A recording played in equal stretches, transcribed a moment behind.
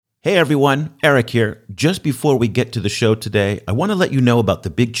Hey everyone, Eric here. Just before we get to the show today, I want to let you know about the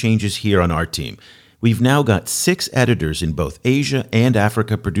big changes here on our team. We've now got 6 editors in both Asia and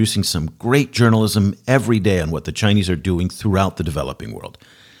Africa producing some great journalism every day on what the Chinese are doing throughout the developing world.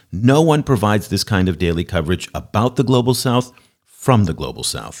 No one provides this kind of daily coverage about the Global South from the Global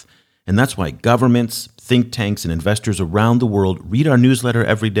South. And that's why governments, think tanks, and investors around the world read our newsletter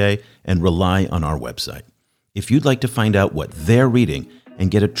every day and rely on our website. If you'd like to find out what they're reading and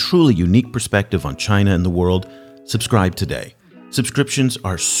get a truly unique perspective on China and the world, subscribe today. Subscriptions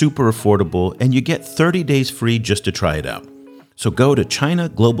are super affordable, and you get 30 days free just to try it out. So go to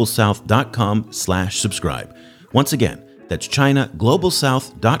ChinaGlobalSouth.com/subscribe. Once again, that's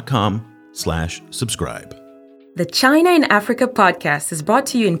ChinaGlobalSouth.com/subscribe. The China in Africa podcast is brought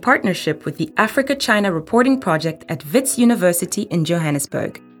to you in partnership with the Africa-China Reporting Project at Wits University in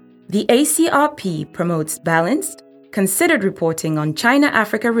Johannesburg. The ACRP promotes balanced, considered reporting on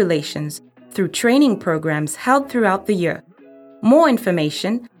China-Africa relations through training programs held throughout the year. More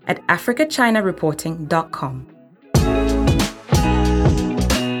information at africachinareporting.com.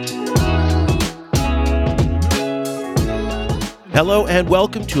 Hello and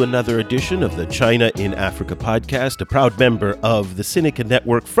welcome to another edition of the China in Africa podcast, a proud member of the Sinica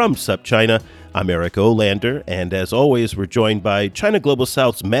Network from SupChina. I'm Eric Olander, and as always, we're joined by China Global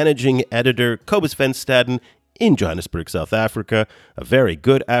South's managing editor, Cobus Van Staden, in Johannesburg, South Africa. A very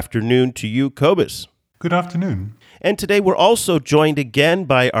good afternoon to you, Cobus. Good afternoon. And today we're also joined again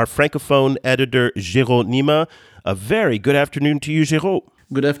by our Francophone editor, Géraud Nima. A very good afternoon to you, Géraud.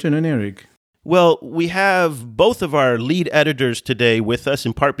 Good afternoon, Eric. Well, we have both of our lead editors today with us,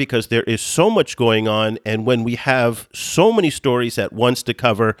 in part because there is so much going on, and when we have so many stories at once to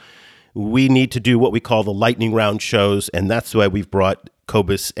cover, we need to do what we call the lightning round shows, and that's why we've brought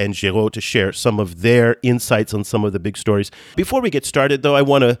Cobus and Géraud to share some of their insights on some of the big stories. Before we get started, though, I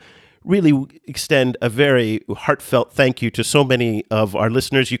want to really extend a very heartfelt thank you to so many of our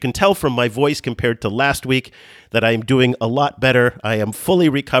listeners. You can tell from my voice compared to last week that I am doing a lot better. I am fully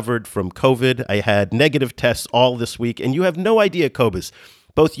recovered from COVID. I had negative tests all this week, and you have no idea, Cobus.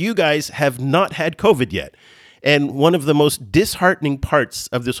 Both you guys have not had COVID yet. And one of the most disheartening parts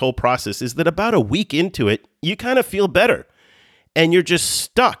of this whole process is that about a week into it, you kind of feel better. And you're just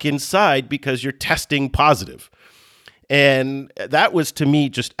stuck inside because you're testing positive. And that was, to me,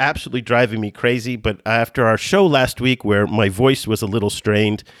 just absolutely driving me crazy. But after our show last week, where my voice was a little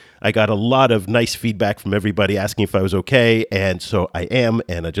strained, I got a lot of nice feedback from everybody asking if I was okay. And so I am,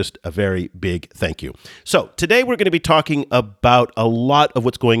 and just a very big thank you. So today we're going to be talking about a lot of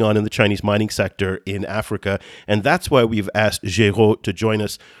what's going on in the Chinese mining sector in Africa. And that's why we've asked Géraud to join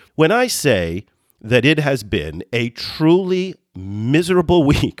us. When I say that it has been a truly miserable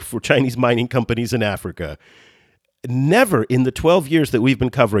week for Chinese mining companies in Africa, never in the 12 years that we've been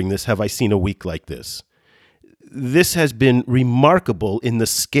covering this have I seen a week like this. This has been remarkable in the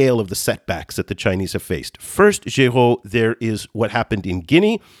scale of the setbacks that the Chinese have faced. First, Géraud, there is what happened in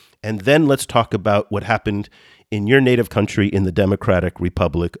Guinea, and then let's talk about what happened in your native country in the Democratic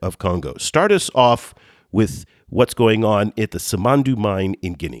Republic of Congo. Start us off with what's going on at the Simandou mine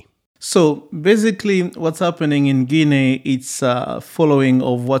in Guinea. So basically, what's happening in Guinea, it's following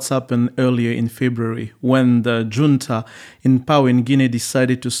of what's happened earlier in February when the junta in power in Guinea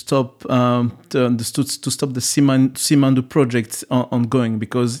decided to stop the Simandou project ongoing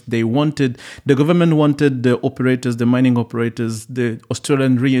because the government wanted the mining operators, the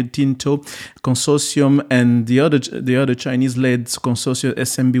Australian Rio Tinto consortium and the other Chinese-led consortium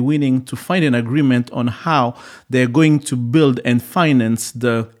SMB Winning to find an agreement on how they're going to build and finance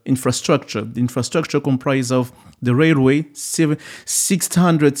the infrastructure. The infrastructure comprises of the railway,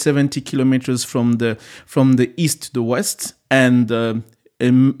 670 kilometers from the east to the west, and a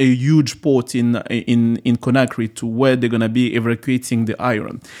huge port in Conakry to where they're going to be evacuating the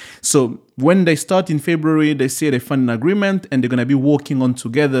iron. So when they start in February, they say they find an agreement and they're going to be working on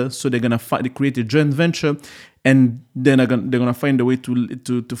together. So they're going to create a joint venture, and then they're going to find a way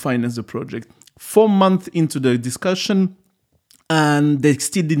to finance the project. 4 months into the discussion, and they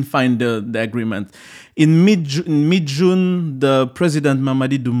still didn't find the agreement. In mid-June, the President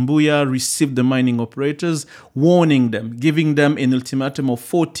Mamadi Doumbouya received the mining operators, warning them, giving them an ultimatum of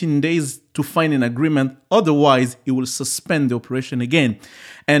 14 days to find an agreement. Otherwise, he will suspend the operation again.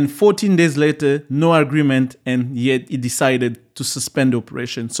 And 14 days later, no agreement, and yet he decided to suspend the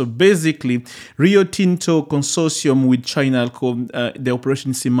operation. So basically, Rio Tinto consortium with China Alco, the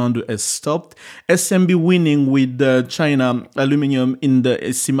operation in Simandou has stopped. SMB Winning with China Aluminium in the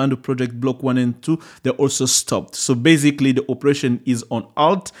Simandou project block 1 and 2, they also stopped. So basically, the operation is on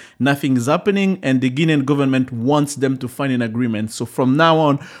halt, nothing is happening, and the Guinean government wants them to find an agreement. So from now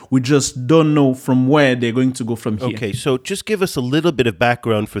on, we just don't know from where they're going to go from here. Okay, so just give us a little bit of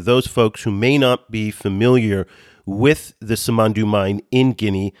background for those folks who may not be familiar with the Simandou mine in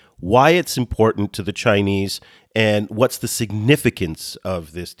Guinea, why it's important to the Chinese, and what's the significance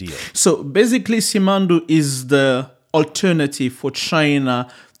of this deal. So basically, Simandou is the alternative for China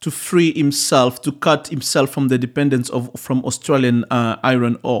to free himself, to cut himself from the dependence from Australian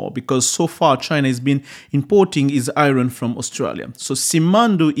iron ore, because so far China has been importing his iron from Australia. So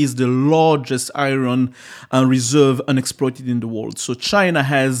Simandou is the largest iron reserve unexploited in the world. So China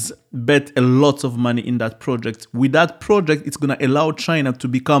has bet a lot of money in that project. With that project, it's going to allow China to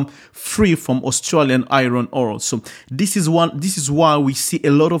become free from Australian iron ore. So this is why we see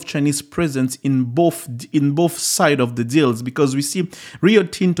a lot of Chinese presence in both sides of the deals, because we see Rio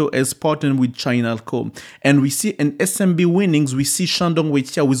Tinto has partnered with Chinalco, and we see in SMB Winnings, we see Shandong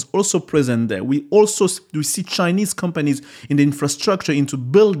Weitia who is also present there. We see Chinese companies in the infrastructure, into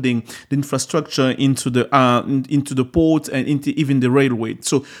building the infrastructure into the port and into even the railway.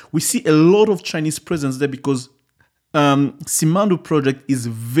 So we see a lot of Chinese presence there, because Simandou project is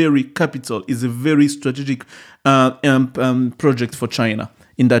very capital, is a very strategic project for China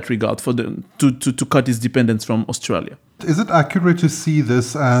in that regard, to cut its dependence from Australia. Is it accurate to see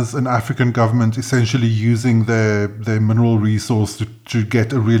this as an African government essentially using their mineral resource to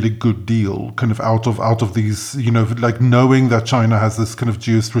get a really good deal, kind of out of these, like knowing that China has this kind of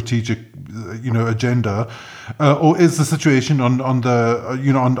geostrategic, agenda, or is the situation on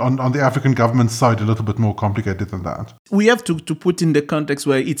the African government side a little bit more complicated than that? We have to put in the context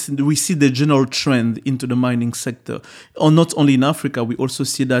where we see the general trend into the mining sector, or not only in Africa. We also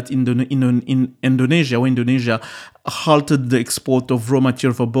see that in Indonesia, where Indonesia halted the export of raw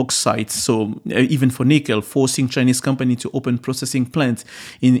material for bauxite, so even for nickel, forcing Chinese company to open processing plants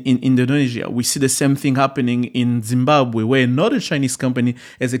in Indonesia. We see the same thing happening in Zimbabwe, where another Chinese company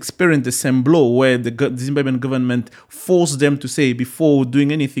has experienced the same blow, where the Zimbabwean government forced them to say, before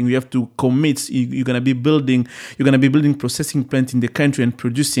doing anything, you have to commit. You're gonna be building processing plant in the country and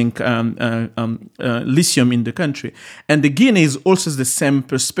producing lithium in the country. And the Guinea is also the same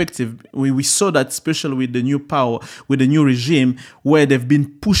perspective. We saw that, especially with the new power, with the new regime, where they've been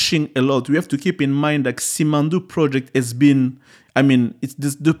pushing a lot. We have to keep in mind that Simandou project has been,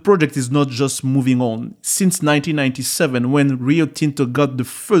 the project is not just moving on. Since 1997, when Rio Tinto got the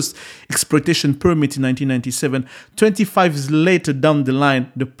first exploitation permit in 1997, 25 years later down the line,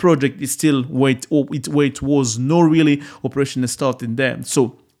 the project is still where it was. No really operation has started there.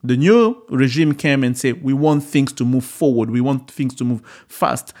 So the new regime came and said, we want things to move forward. We want things to move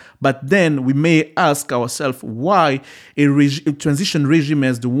fast. But then we may ask ourselves why a transition regime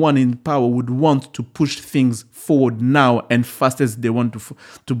as the one in power would want to push things forward now and fast as they want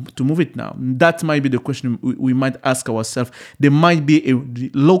to move it now. That might be the question we might ask ourselves. There might be a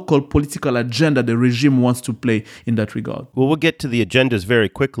local political agenda the regime wants to play in that regard. Well, we'll get to the agendas very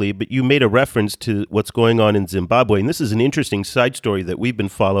quickly, but you made a reference to what's going on in Zimbabwe, and this is an interesting side story that we've been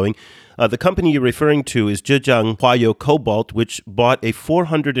following. The company you're referring to is Zhejiang Huayo Cobalt, which bought a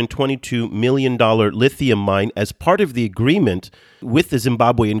 $422 million lithium mine as part of the agreement with the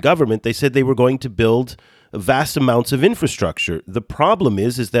Zimbabwean government. They said they were going to build vast amounts of infrastructure. The problem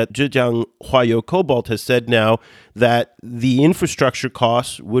is that Zhejiang Huayo Cobalt has said now that the infrastructure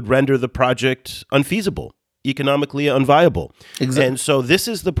costs would render the project unfeasible, economically unviable. Exactly. And so this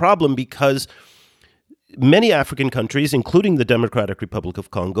is the problem, because many African countries, including the Democratic Republic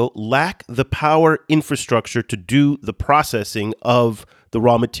of Congo, lack the power infrastructure to do the processing of the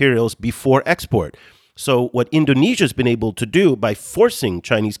raw materials before export. So what Indonesia's been able to do by forcing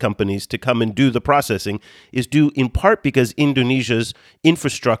Chinese companies to come and do the processing is due in part because Indonesia's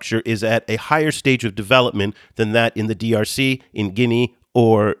infrastructure is at a higher stage of development than that in the DRC, in Guinea,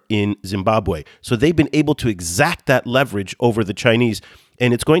 or in Zimbabwe. So they've been able to exact that leverage over the Chinese.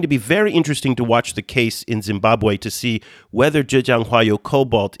 And it's going to be very interesting to watch the case in Zimbabwe to see whether Zhejiang Huayo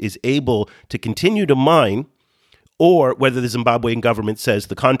Cobalt is able to continue to mine, or whether the Zimbabwean government says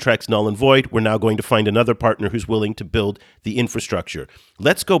the contract's null and void, we're now going to find another partner who's willing to build the infrastructure.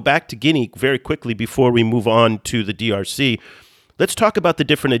 Let's go back to Guinea very quickly before we move on to the DRC. Let's talk about the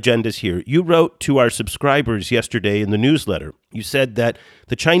different agendas here. You wrote to our subscribers yesterday in the newsletter. You said that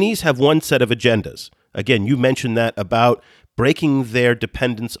the Chinese have one set of agendas. Again, you mentioned that about breaking their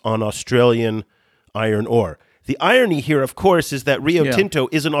dependence on Australian iron ore. The irony here, of course, is that Rio Tinto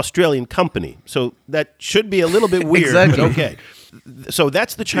is an Australian company. So that should be a little bit weird. Exactly. But okay. So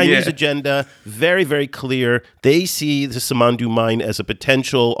that's the Chinese agenda. Very, very clear. They see the Simandou mine as a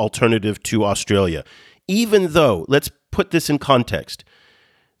potential alternative to Australia. Even though, let's put this in context,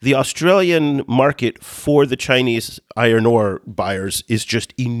 the Australian market for the Chinese iron ore buyers is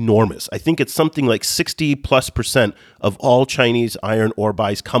just enormous. I think it's something like 60+% of all Chinese iron ore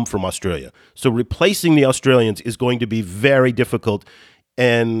buys come from Australia. So replacing the Australians is going to be very difficult.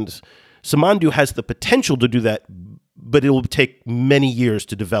 And Simandou has the potential to do that, but it will take many years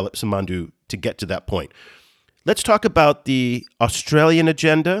to develop Simandou to get to that point. Let's talk about the Australian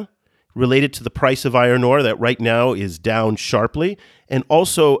agenda related to the price of iron ore that right now is down sharply. And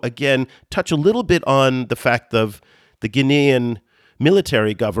also, again, touch a little bit on the fact of the Guinean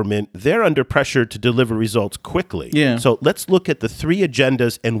military government. They're under pressure to deliver results quickly. Yeah. So let's look at the three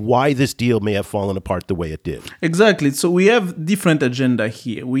agendas and why this deal may have fallen apart the way it did. Exactly. So we have different agenda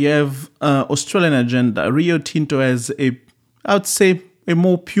here. We have Australian agenda. Rio Tinto has I would say, a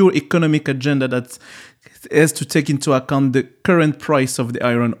more pure economic agenda that has to take into account the current price of the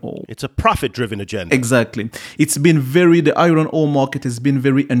iron ore. It's a profit-driven agenda. Exactly. The iron ore market has been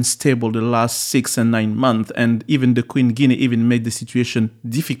very unstable the last 6 and 9 months, and even the Queen Guinea even made the situation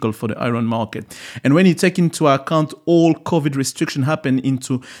difficult for the iron market. And when you take into account all COVID restriction happened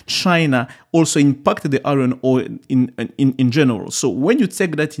into China, also impacted the iron ore in general. So when you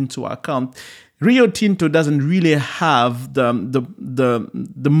take that into account, Rio Tinto doesn't really have the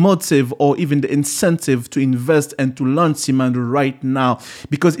motive or even the incentive to invest and to launch Simandou right now,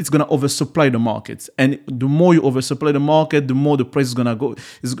 because it's going to oversupply the market. And the more you oversupply the market, the more the price is going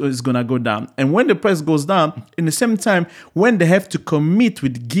to go down. And when the price goes down, in the same time, when they have to commit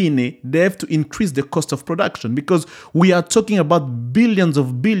with Guinea, they have to increase the cost of production, because we are talking about billions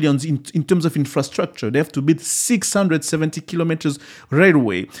in terms of infrastructure. They have to build 670 kilometers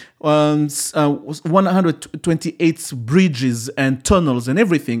railway, 128 bridges and tunnels and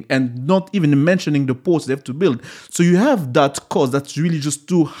everything, and not even mentioning the ports they have to build. So you have that cost that's really just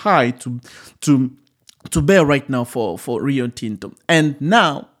too high to bear right now for Rio Tinto. And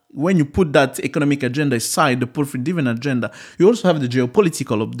now, when you put that economic agenda aside, the profit-driven agenda, you also have the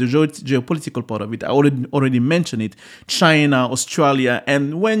geopolitical part of it. I already mentioned it: China, Australia,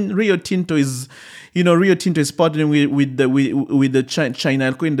 and when Rio Tinto is partnering with the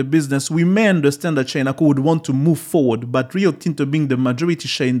China in the business, we may understand that China would want to move forward, but Rio Tinto being the majority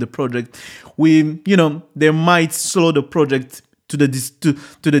share in the project, they might slow the project to the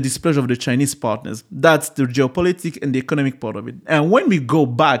displeasure of the Chinese partners. That's the geopolitics and the economic part of it. And when we go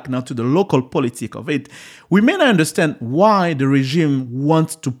back now to the local politics of it, we may not understand why the regime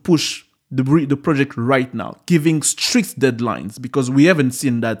wants to push the project right now, giving strict deadlines, because we haven't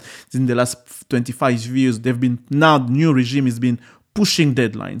seen that in the last 25 years. The new regime has been pushing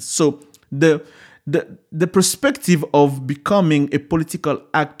deadlines. So the perspective of becoming a political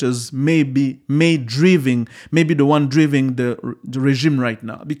actors may be the one driving the regime right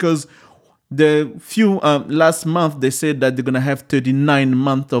now, because the few last month they said that they're gonna have 39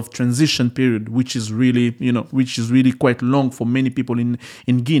 months of transition period, which is really quite long for many people in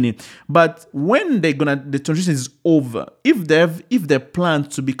Guinea. But when the transition is over, if they plan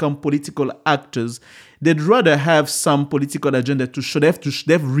to become political actors, they'd rather have some political agenda to show. They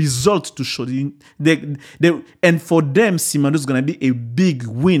have results to show. And for them, Simandou is going to be a big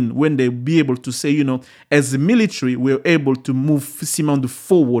win when they be able to say, as a military, we're able to move Simandou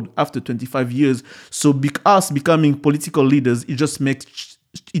forward after 25 years. So us becoming political leaders, it just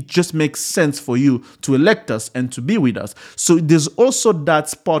makes sense for you to elect us and to be with us. So there's also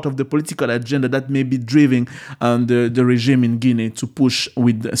that part of the political agenda that may be driving the regime in Guinea to push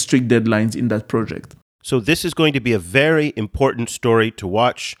with strict deadlines in that project. So this is going to be a very important story to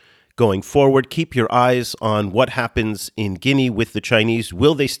watch going forward. Keep your eyes on what happens in Guinea with the Chinese.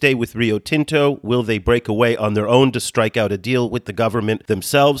 Will they stay with Rio Tinto? Will they break away on their own to strike out a deal with the government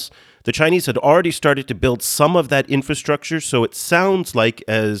themselves? The Chinese had already started to build some of that infrastructure, so it sounds like,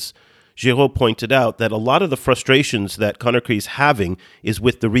 as Giraud pointed out, that a lot of the frustrations that Conakry is having is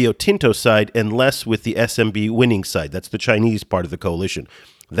with the Rio Tinto side and less with the SMB winning side. That's the Chinese part of the coalition.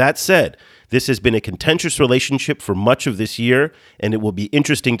 That said, this has been a contentious relationship for much of this year, and it will be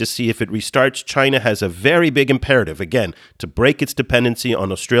interesting to see if it restarts. China has a very big imperative, again, to break its dependency on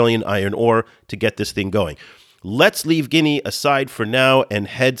Australian iron ore to get this thing going. Let's leave Guinea aside for now and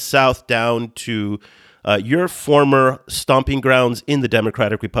head south down to your former stomping grounds in the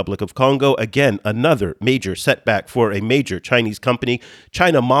Democratic Republic of Congo. Again, another major setback for a major Chinese company.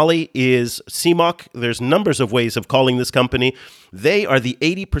 China Moly is CMOC. There's numbers of ways of calling this company. They are the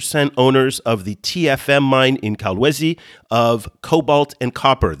 80% owners of the TFM mine in Kolwezi of cobalt and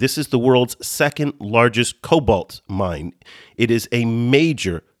copper. This is the world's second largest cobalt mine. It is a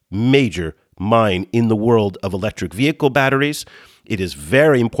major mine in the world of electric vehicle batteries. It is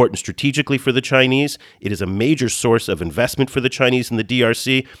very important strategically for the Chinese. It is a major source of investment for the Chinese in the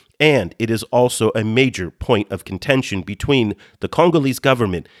DRC, and it is also a major point of contention between the Congolese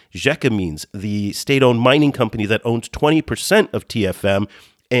government, Gécamines, the state-owned mining company that owns 20% of TFM,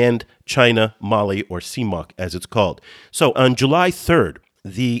 and China Moly, or CMOC as it's called. So on July 3rd,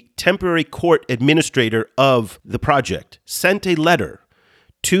 the temporary court administrator of the project sent a letter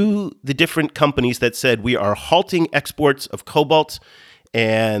to the different companies that said we are halting exports of cobalt,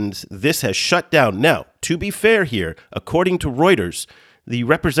 and this has shut down. Now, to be fair here, according to Reuters, the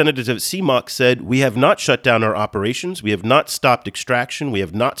representatives of CMOC said, we have not shut down our operations, we have not stopped extraction, we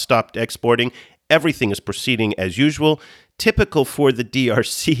have not stopped exporting, everything is proceeding as usual. Typical for the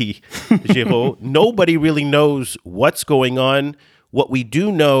DRC, Giraud. Nobody really knows what's going on. What we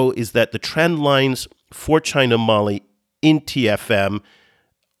do know is that the trend lines for China Moly in TFM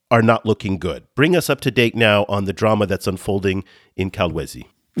are not looking good. Bring us up to date now on the drama that's unfolding in Kolwezi.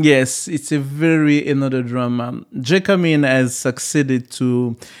 Yes, it's another drama. Gécamines has succeeded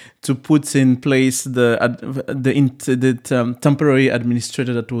to put in place the temporary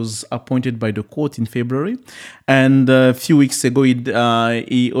administrator that was appointed by the court in February, and a few weeks ago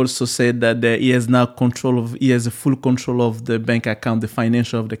he also said that he has a full control of the bank account, the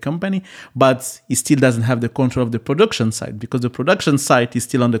financial of the company, but he still doesn't have the control of the production side, because the production side is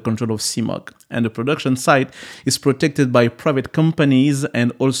still under control of CMOC, and the production side is protected by private companies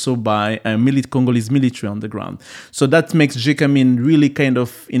and also by Congolese military on the ground. So that makes Gécamines really kind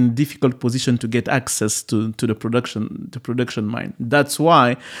of in difficult position to get access to the production mine. That's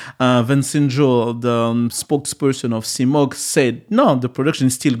why Vincent Joe, the spokesperson of CMOC, said, no, the production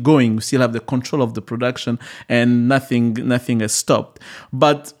is still going. We still have the control of the production and nothing has stopped.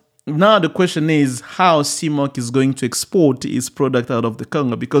 But now the question is how CMOC is going to export its product out of the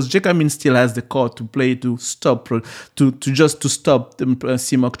Congo, because Gécamines still has the card to play to stop the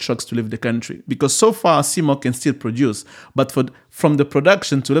CMOC trucks to leave the country. Because so far CMOC can still produce, but from the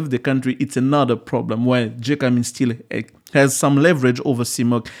production to leave the country, it's another problem where Gécamines still has some leverage over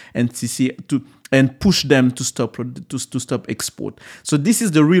CMOC and push them to stop export. So this is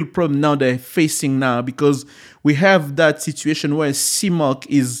the real problem now they're facing now, because we have that situation where CMOC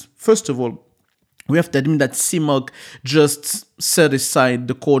is, first of all, we have to admit that CMOC just set aside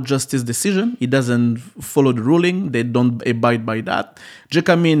the court justice decision. It doesn't follow the ruling. They don't abide by that.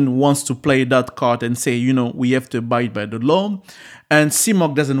 Gécamines wants to play that card and say, we have to abide by the law. And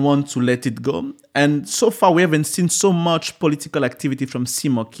CMOC doesn't want to let it go. And so far, we haven't seen so much political activity from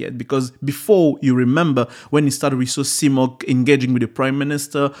CMOC yet, because before, you remember, when it started, we saw CMOC engaging with the Prime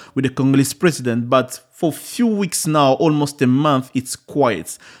Minister, with the Congolese president. But for a few weeks now, almost a month, it's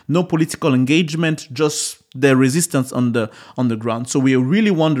quiet. No political engagement, just the resistance on the ground. So we are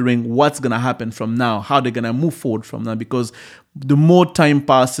really wondering what's going to happen from now, how they're going to move forward from now, because the more time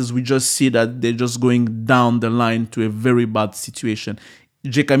passes, we just see that they're just going down the line to a very bad situation.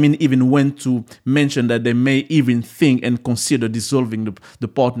 Gécamines even went to mention that they may even think and consider dissolving the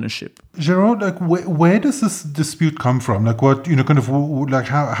partnership. Giraud, where does this dispute come from? What,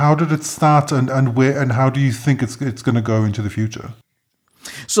 how did it start, and where, and how do you think it's going to go into the future?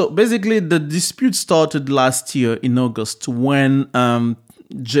 So basically, the dispute started last year in August when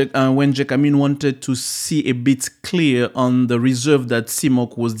Gécamines wanted to see a bit clear on the reserve that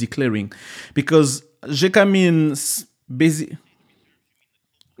CMOC was declaring, because Gécamines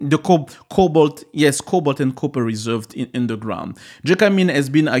the cobalt and copper reserved in the ground. Gécamines has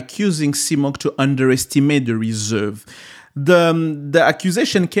been accusing CMOC to underestimate the reserve. The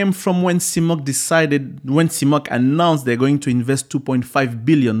accusation came from when CMOC announced they're going to invest $2.5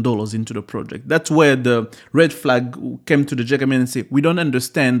 billion into the project. That's where the red flag came to the Gécamines and said, we don't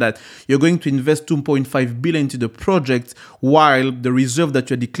understand that you're going to invest $2.5 billion into the project while the reserve that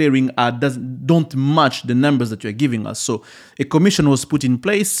you're declaring don't match the numbers that you're giving us. So a commission was put in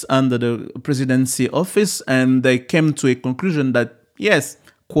place under the presidency office, and they came to a conclusion that, yes,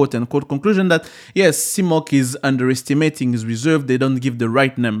 quote-unquote conclusion that, yes, CMOC is underestimating his reserve. They don't give the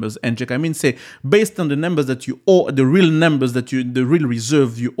right numbers. And Gécamines say, based on the numbers that you owe, the real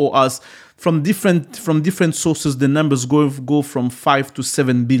reserve you owe us, from different sources, the numbers go from 5 to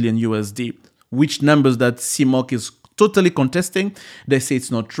 7 billion USD, which numbers that CMOC is totally contesting. They say it's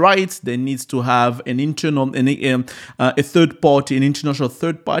not right. There needs to have a third party, an international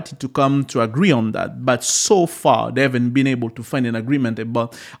third party to come to agree on that. But so far, they haven't been able to find an agreement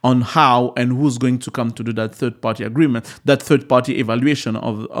on how and who's going to come to do that third party agreement, that third party evaluation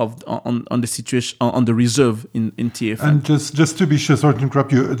on the situation, on the reserve in TFM. And just to be sure, sorry to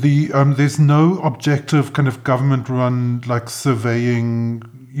interrupt you, there's no objective kind of government run like surveying,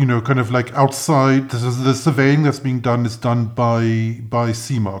 kind of like outside. The surveying that's being done is done by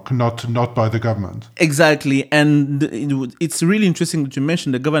CIMOC, not by the government. Exactly, and it's really interesting that you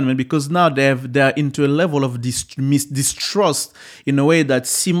mentioned the government, because now they're into a level of distrust in a way that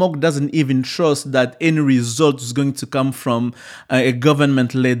CIMOC doesn't even trust that any result is going to come from a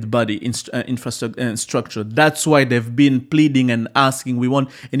government-led body infrastructure structure. That's why they've been pleading and asking, we want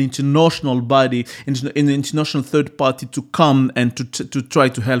an international body, an international third party to come and to try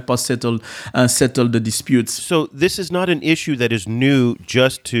to help us settle the disputes. So this is not an issue that is new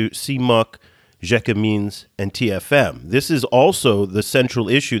just to CIMOC, Gécamines, and TFM. This is also the central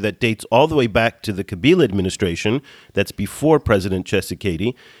issue that dates all the way back to the Kabila administration, that's before President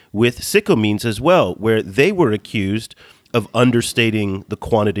Tshisekedi, with Gécamines as well, where they were accused of understating the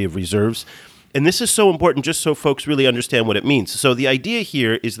quantity of reserves. And this is so important just so folks really understand what it means. So the idea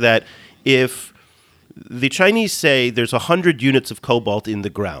here is that if the Chinese say there's 100 units of cobalt in the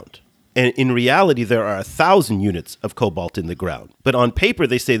ground, and in reality there are 1,000 units of cobalt in the ground, but on paper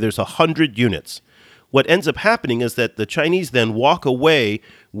they say there's 100 units. What ends up happening is that the Chinese then walk away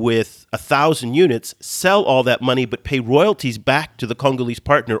with 1,000 units, sell all that money, but pay royalties back to the Congolese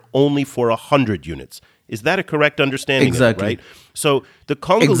partner only for 100 units. Is that a correct understanding? Exactly. Of it, right? So the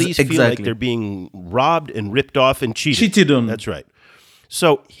Congolese feel like they're being robbed and ripped off and cheated. Cheated on. That's right.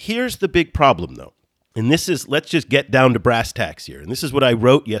 So here's the big problem, though. And this is, let's just get down to brass tacks here. And this is what I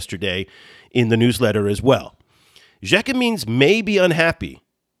wrote yesterday in the newsletter as well. Gécamines may be unhappy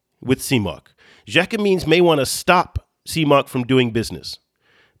with CIMOC. Gécamines may want to stop CIMOC from doing business.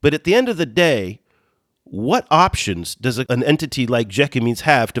 But at the end of the day, what options does an entity like Gécamines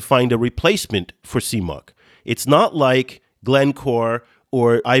have to find a replacement for CIMOC? It's not like Glencore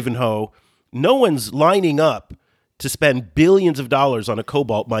or Ivanhoe. No one's lining up to spend billions of dollars on a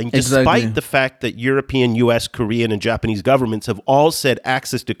cobalt mine, despite the fact that European, US, Korean, and Japanese governments have all said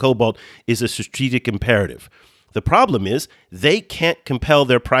access to cobalt is a strategic imperative. The problem is they can't compel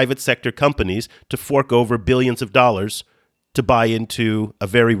their private sector companies to fork over billions of dollars to buy into a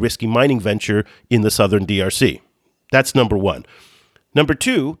very risky mining venture in the southern DRC. That's number one. Number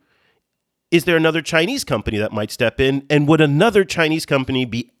two, is there another Chinese company that might step in? And would another Chinese company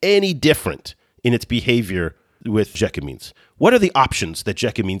be any different in its behavior with Gécamines? What are the options that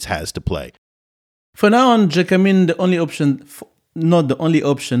Gécamines has to play? For now on, Gécamines, the only option, not the only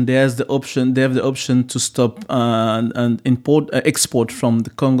option, they have the option to stop and export from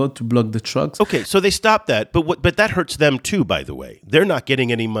the Congo, to block the trucks. Okay, so they stopped that, but that hurts them too, by the way. They're not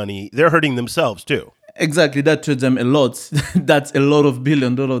getting any money. They're hurting themselves too. Exactly, that hurts them a lot. That's a lot of $1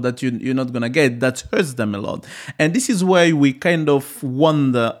 billion that you're not going to get. That hurts them a lot. And this is why we kind of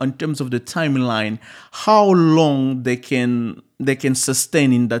wonder, in terms of the timeline, how long they can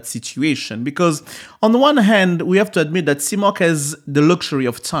sustain in that situation. Because on the one hand, we have to admit that CIMOC has the luxury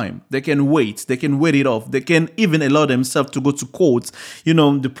of time. They can wait it off. They can even allow themselves to go to court.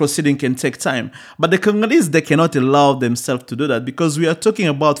 The proceeding can take time. But the Congolese, they cannot allow themselves to do that, because we are talking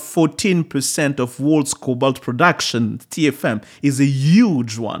about 14% of world's cobalt production. TFM is a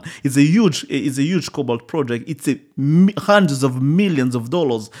huge one. It's a huge cobalt project. It's hundreds of millions of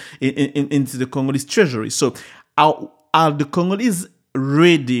dollars into the Congolese treasury. So are the Congolese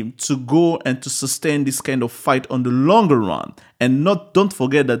ready to go and to sustain this kind of fight on the longer run? And don't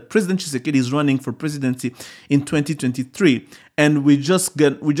forget that President Tshisekedi is running for presidency in 2023, and we just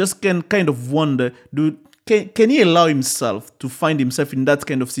can kind of wonder, can he allow himself to find himself in that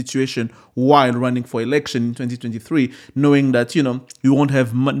kind of situation while running for election in 2023, knowing that you won't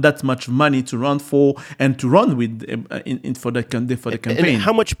have that much money to run for and to run with for the campaign? And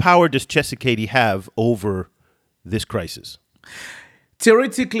how much power does Tshisekedi have over this crisis?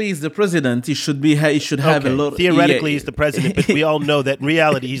 Theoretically, he's the president. He should have a lot. Theoretically, he's the president, but we all know that in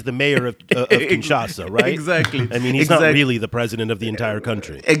reality, he's the mayor of Kinshasa, right? Exactly. I mean, he's not really the president of the entire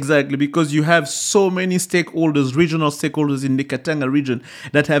country. Exactly, because you have so many stakeholders, regional stakeholders in the Katanga region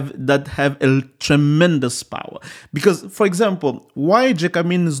that have a tremendous power. Because, for example, why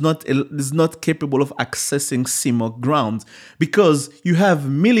Gécamines is not capable of accessing CIMOC grounds? Because you have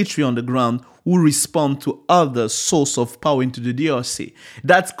military on the ground who respond to other source of power into the DRC.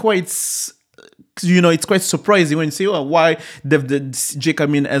 That's quite it's quite surprising when you say, oh, why they've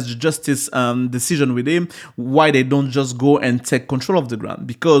come in as the justice decision with him, why they don't just go and take control of the ground.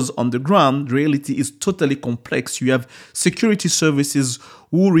 Because on the ground, reality is totally complex. You have security services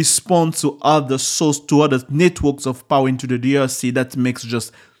who respond to other networks of power into the DRC. That makes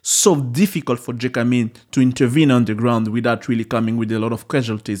just so difficult for JCAMIN to intervene on the ground without really coming with a lot of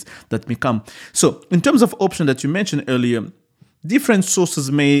casualties that may come. So in terms of option that you mentioned earlier, different sources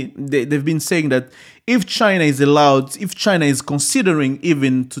they've been saying that if China is considering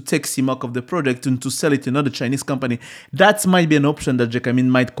even to take CMOC of the project and to sell it to another Chinese company, that might be an option that JCAMIN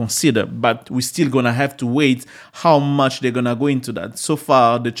might consider. But we're still going to have to wait how much they're going to go into that. So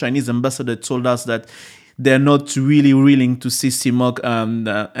far, the Chinese ambassador told us that they're not really willing to see CMOC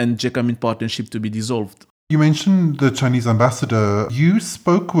and JCAMIN partnership to be dissolved. You mentioned the Chinese ambassador. You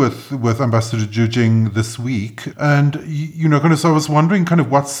spoke with Ambassador Zhu Jing this week, and so I was wondering kind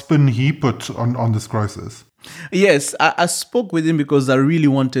of what spin he put on this crisis. Yes, I spoke with him because I really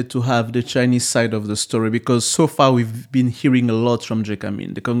wanted to have the Chinese side of the story, because so far we've been hearing a lot from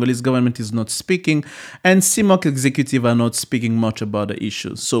JCAMIN. The Congolese government is not speaking, and CMOC executive are not speaking much about the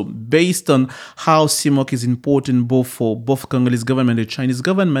issues. So based on how CMOC is important both for both Congolese government and the Chinese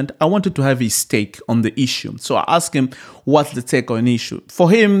government, I wanted to have his take on the issue. So I asked him what's the take on the issue. For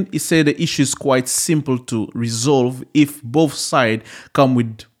him, he said the issue is quite simple to resolve if both sides come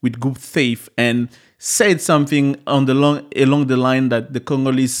with good faith and said something along the line that the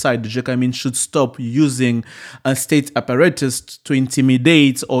Congolese side, the JCAMIN, should stop using a state apparatus to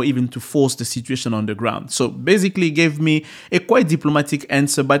intimidate or even to force the situation on the ground. So basically, he gave me a quite diplomatic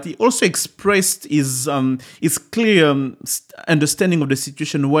answer, but he also expressed his clear understanding of the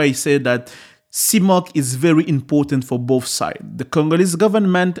situation, where he said that CMOC is very important for both sides, the Congolese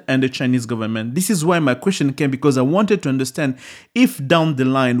government and the Chinese government. This is why my question came, because I wanted to understand if down the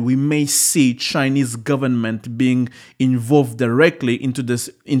line we may see Chinese government being involved directly into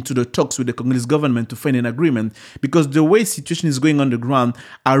the talks with the Congolese government to find an agreement. Because the way situation is going on the ground,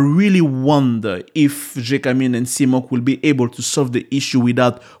 I really wonder if JCAMIN and CMOC will be able to solve the issue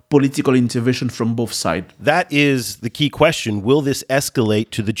without political intervention from both sides. That is the key question. Will this escalate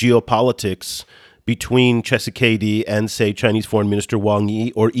to the geopolitics between Tshisekedi and, say, Chinese Foreign Minister Wang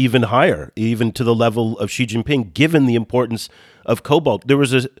Yi, or even higher, even to the level of Xi Jinping, given the importance of cobalt? There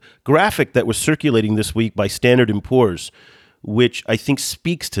was a graphic that was circulating this week by Standard & Poor's, which I think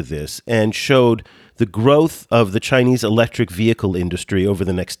speaks to this, and showed the growth of the Chinese electric vehicle industry over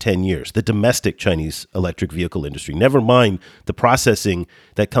the next 10 years, the domestic Chinese electric vehicle industry. Never mind the processing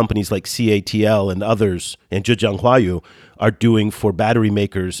that companies like CATL and others, and Zhejiang Huayu, are doing for battery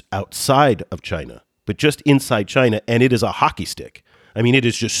makers outside of China, but just inside China, and it is a hockey stick. I mean, it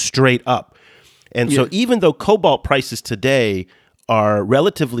is just straight up. And so even though cobalt prices today are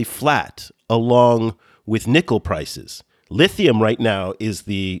relatively flat along with nickel prices, lithium right now is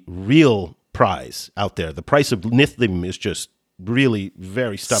the real prize out there. The price of lithium is just really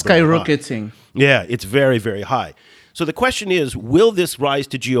very stubbornly skyrocketing. High. Yeah, it's very, very high. So the question is, will this rise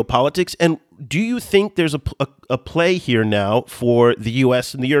to geopolitics? And do you think there's a play here now for the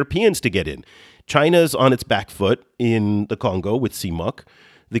U.S. and the Europeans to get in? China's on its back foot in the Congo with CMOC.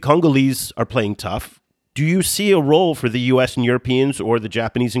 The Congolese are playing tough. Do you see a role for the U.S. and Europeans, or the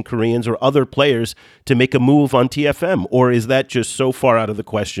Japanese and Koreans, or other players to make a move on TFM? Or is that just so far out of the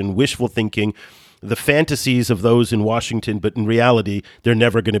question, wishful thinking, the fantasies of those in Washington, but in reality, they're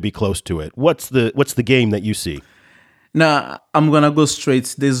never going to be close to it? What's the game that you see? Now, I'm going to go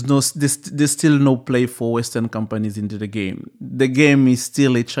straight. There's still no play for Western companies into the game. The game is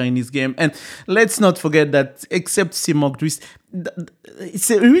still a Chinese game. And let's not forget that except CMOC,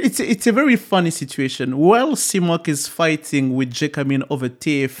 it's a very funny situation. While CMOC is fighting with JCAMIN over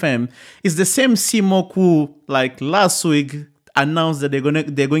TFM, it's the same CMOC who, like last week, announced that they're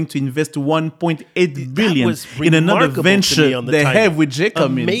going to invest 1.8 billion in another venture they have with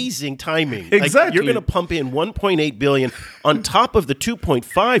JCAMIN. Amazing timing. Exactly. Like, you're going to pump in 1.8 billion on top of the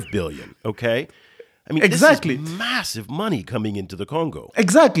 2.5 billion, okay? I mean, exactly. This is massive money coming into the Congo.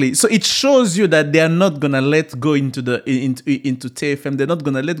 Exactly. So it shows you that they are not gonna let go into TFM. They're not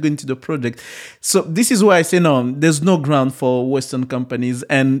gonna let go into the project. So this is why I say no. There's no ground for Western companies.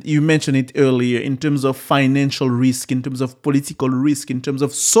 And you mentioned it earlier in terms of financial risk, in terms of political risk, in terms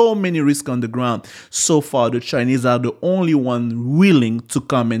of so many risks on the ground. So far, the Chinese are the only one willing to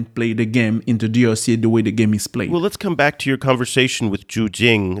come and play the game into DRC the way the game is played. Well, let's come back to your conversation with Zhu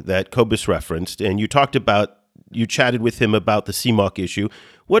Jing that Cobus referenced, and you chatted with him about the CMOC issue.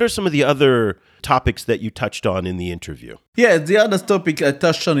 What are some of the other topics that you touched on in the interview? Yeah, the other topic I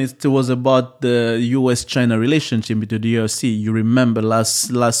touched on was about the U.S.-China relationship with the DRC. You remember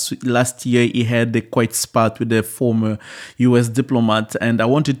last year he had a quite spat with a former U.S. diplomat, and I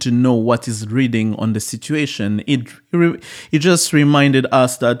wanted to know what his reading on the situation. It just reminded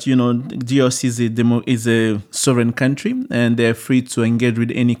us that DRC is a sovereign country, and they're free to engage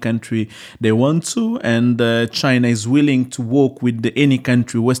with any country they want to, and China is willing to work with any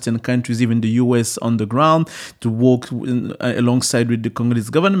country, Western countries, even the U.S. on the ground, to work alongside with the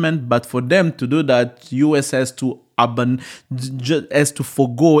Congolese government. But for them to do that, U.S. has to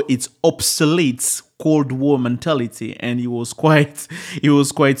forgo its obsolete Cold War mentality, and he was quite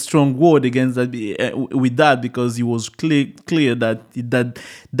strong word against that with that, because he was clear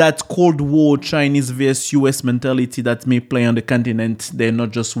that Cold War Chinese versus US mentality that may play on the continent, they're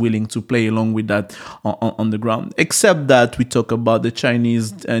not just willing to play along with that on the ground. Except that we talk about the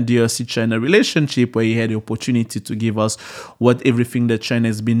Chinese DRC China relationship, where he had the opportunity to give us everything that China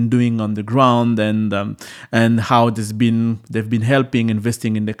has been doing on the ground, and how they've been helping,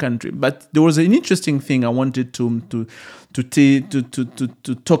 investing in the country. But there was an interesting thing I wanted to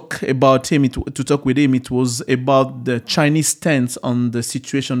talk about him, to talk with him. It was about the Chinese stance on the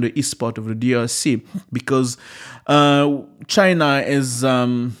situation on the east part of the DRC, because China is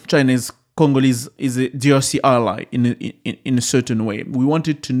Congolese is a DRC ally in a certain way. We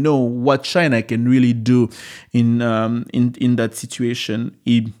wanted to know what China can really do in that situation.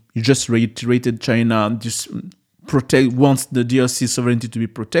 He just reiterated China just wants the DRC sovereignty to be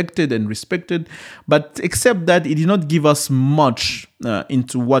protected and respected, but except that, he did not give us much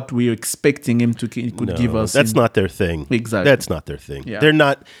into what we were expecting him to give us. That's not their thing. Exactly, that's not their thing. Yeah. They're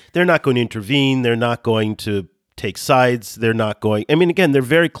not going to intervene. They're not going to take sides. They're not going. I mean, again, they're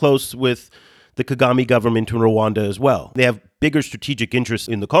very close with the Kagame government in Rwanda as well. They have bigger strategic interests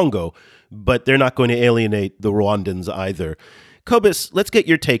in the Congo, but they're not going to alienate the Rwandans either. Cobus, let's get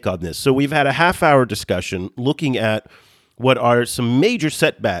your take on this. So we've had a half-hour discussion looking at what are some major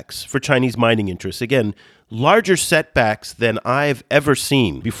setbacks for Chinese mining interests. Again, larger setbacks than I've ever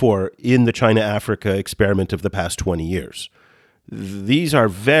seen before in the China-Africa experiment of the past 20 years. These are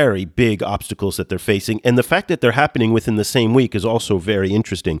very big obstacles that they're facing, and the fact that they're happening within the same week is also very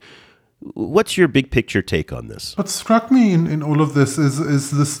interesting. What's your big picture take on this? What struck me in all of this is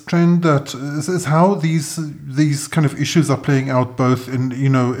this trend that is how these kind of issues are playing out both in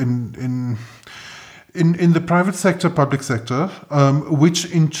the private sector, public sector, which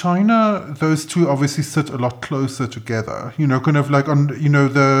in China those two obviously sit a lot closer together. Kind of like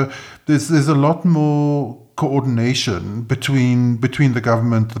there's a lot more coordination between the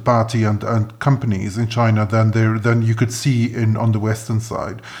government, the party, and companies in China than you could see on the Western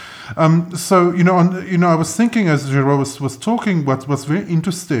side. I was thinking as Giraud was talking, what's very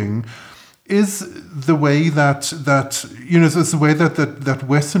interesting is the way that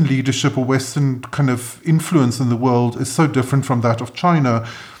Western leadership or Western kind of influence in the world is so different from that of China,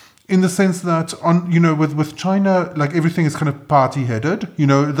 in the sense that with China, like everything is kind of party headed.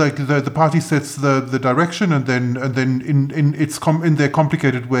 Like the party sets the direction, and then in their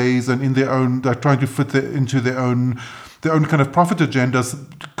complicated ways and in their own, they're trying to fit into their own kind of profit agendas,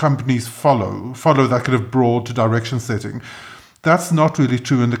 companies follow that kind of broad direction setting. That's not really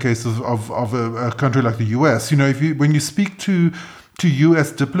true in the case of a country like the US. When you speak to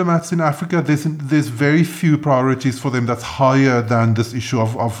US diplomats in Africa, there's very few priorities for them that's higher than this issue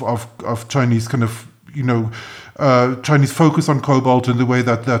of Chinese kind of Chinese focus on cobalt in the way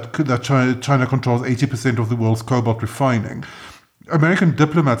that China controls 80% of the world's cobalt refining. American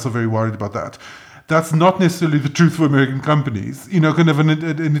diplomats are very worried about that. That's not necessarily the truth for American companies, and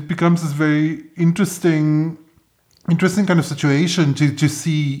it becomes this very interesting kind of situation to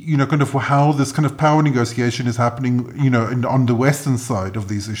see, kind of how this kind of power negotiation is happening, on the Western side of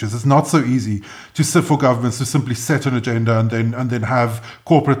these issues. It's not so easy for governments to simply set an agenda and then have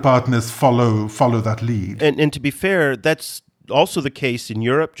corporate partners follow that lead. And to be fair, that's also the case in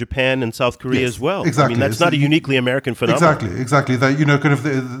Europe, Japan, and South Korea as well. Exactly. I mean, that's not a uniquely American phenomenon. Exactly.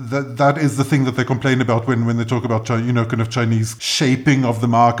 That that is the thing that they complain about when they talk about kind of Chinese shaping of the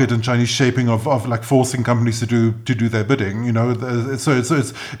market and Chinese shaping of like forcing companies to do their bidding. So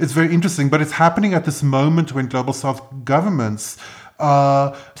it's very interesting, but it's happening at this moment when global South governments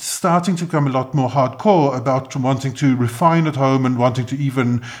are starting to become a lot more hardcore about wanting to refine at home and wanting to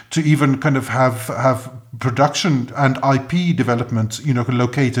even kind of have production and IP development,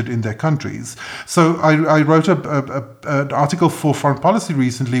 located in their countries. So I wrote an article for Foreign Policy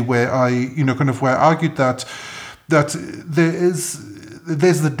recently where I argued that there is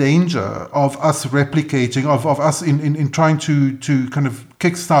there's the danger of us replicating, of us in trying to kind of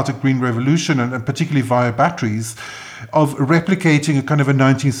kickstart a green revolution, and particularly via batteries, of replicating a kind of a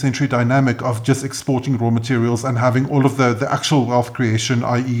 19th century dynamic of just exporting raw materials and having all of the actual wealth creation,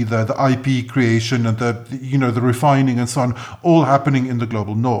 i.e. the IP creation and the refining and so on, all happening in the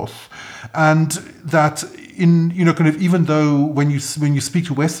global north. And that even though when you speak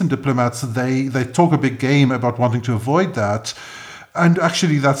to Western diplomats, they talk a big game about wanting to avoid that. And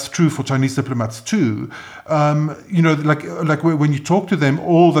actually, that's true for Chinese diplomats too. Like when you talk to them,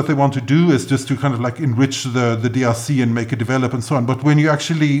 all that they want to do is just to kind of like enrich the DRC and make it develop and so on. But when you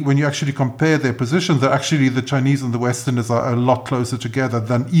actually compare their positions, they're actually, the Chinese and the Westerners are a lot closer together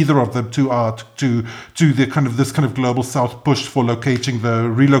than either of them two are to the kind of this kind of global South push for relocating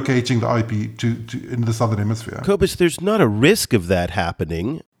the IP to in the Southern Hemisphere. Cobus, there's not a risk of that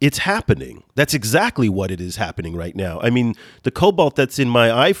happening. It's happening. That's exactly what it is happening right now. I mean, the cobalt that's in my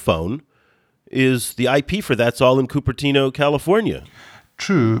iPhone is the IP for that's all in Cupertino, California.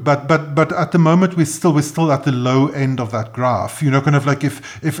 True, but at the moment we're still at the low end of that graph. Kind of like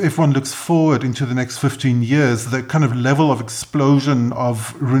if one looks forward into the next 15 years, the kind of level of explosion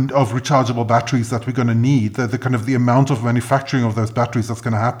of rechargeable batteries that we're going to need, the kind of the amount of manufacturing of those batteries that's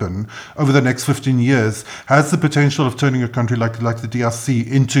going to happen over the next 15 years has the potential of turning a country like the DRC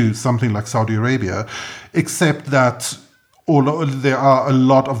into something like Saudi Arabia, except that there are a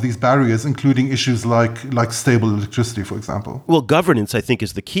lot of these barriers, including issues like stable electricity, for example. Well, governance, I think,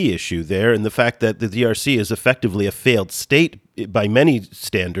 is the key issue there. And the fact that the DRC is effectively a failed state by many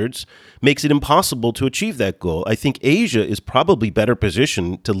standards makes it impossible to achieve that goal. I think Asia is probably better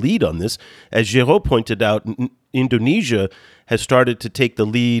positioned to lead on this. As Géraud pointed out, Indonesia has started to take the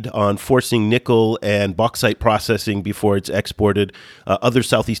lead on forcing nickel and bauxite processing before it's exported. Other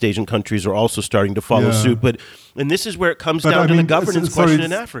Southeast Asian countries are also starting to follow suit. And this is where it comes down to the governance question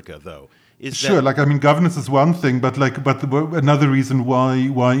in Africa, though. Sure, governance is one thing, but another reason why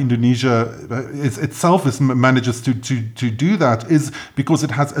Indonesia itself manages to do that is because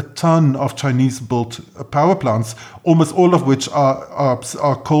it has a ton of Chinese-built power plants, almost all of which are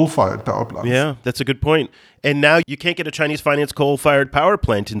coal-fired power plants. Yeah, that's a good point. And now you can't get a Chinese-financed coal-fired power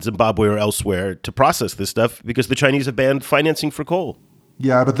plant in Zimbabwe or elsewhere to process this stuff because the Chinese have banned financing for coal.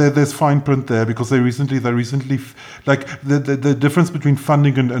 Yeah, but there's fine print there because they recently like the difference between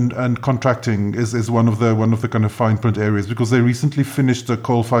funding and contracting is one of the kind of fine print areas, because they recently finished a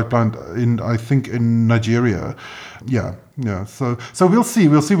coal-fired plant in Nigeria. Yeah. So we'll see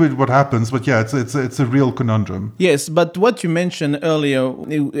what happens, but yeah, it's a real conundrum. Yes, but what you mentioned earlier,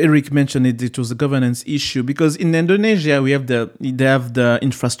 Eric mentioned it was a governance issue, because in Indonesia they have the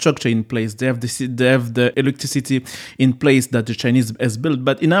infrastructure in place, they have the electricity in place that the Chinese has built.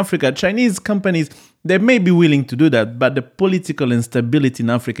 But in Africa, Chinese companies, they may be willing to do that, but the political instability in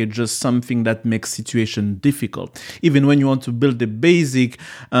Africa is just something that makes situation difficult. Even when you want to build the basic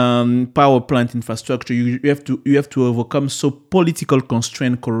power plant infrastructure, you have to overcome so political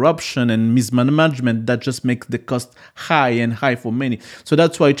constraint, corruption, and mismanagement that just makes the cost high for many. So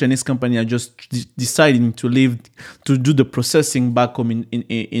that's why Chinese companies are just deciding to do the processing back home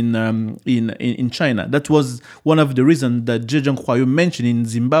in China. That was one of the reasons that Zhejiang Huayu mentioned in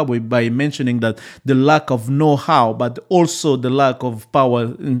Zimbabwe, by mentioning that the lack of know-how, but also the lack of power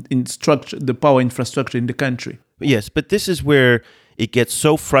the power infrastructure in the country. Yes, but this is where it gets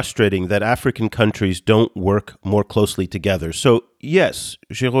so frustrating that African countries don't work more closely together. So yes,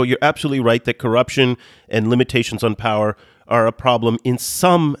 Géraud, you're absolutely right that corruption and limitations on power are a problem in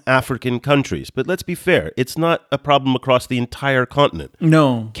some African countries. But let's be fair, it's not a problem across the entire continent.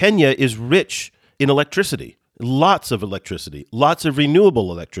 No. Kenya is rich in electricity, lots of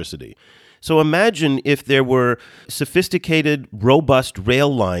renewable electricity. So imagine if there were sophisticated, robust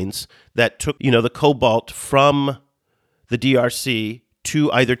rail lines that took, the cobalt from the DRC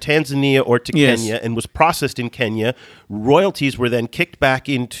to either Tanzania or to Kenya and was processed in Kenya. Royalties were then kicked back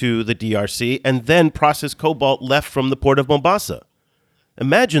into the DRC, and then processed cobalt left from the port of Mombasa.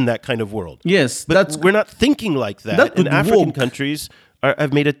 Imagine that kind of world. Yes. But we're not thinking like that. And African countries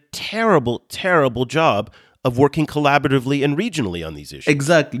have made a terrible, terrible job of working collaboratively and regionally on these issues.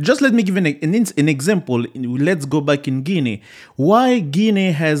 Exactly. Just let me give an example. Let's go back in Guinea. Why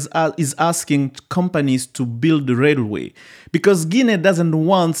Guinea is asking companies to build the railway? Because Guinea doesn't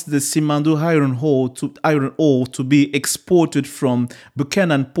want the Simandou iron ore to be exported from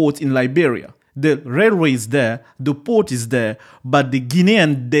Buchanan port in Liberia. The railway is there, the port is there, but the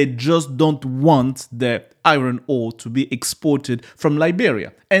Guinean, they just don't want the iron ore to be exported from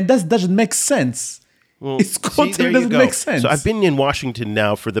Liberia. And that doesn't make sense. Well, it totally doesn't make sense. So I've been in Washington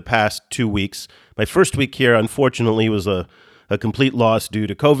now for the past 2 weeks. My first week here, unfortunately, was a a complete loss due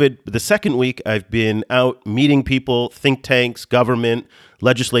to COVID. But the second week, I've been out meeting people, think tanks, government,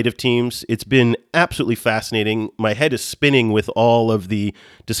 legislative teams. It's been absolutely fascinating. My head is spinning with all of the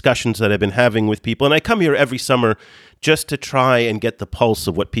discussions that I've been having with people. And I come here every summer just to try and get the pulse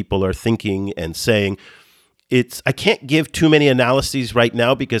of what people are thinking and saying. I can't give too many analyses right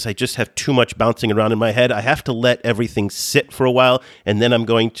now because I just have too much bouncing around in my head. I have to let everything sit for a while, and then I'm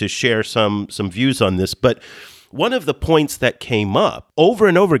going to share some views on this. But one of the points that came up over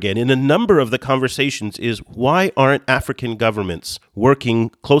and over again in a number of the conversations is, why aren't African governments working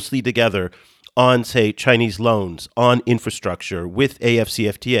closely together on, say, Chinese loans, on infrastructure with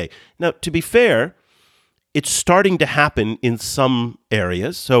AFCFTA? Now, to be fair, it's starting to happen in some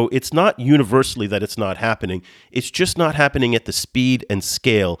areas, so it's not universally that it's not happening. It's just not happening at the speed and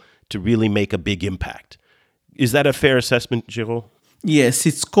scale to really make a big impact. Is that a fair assessment, Giraud? Yes,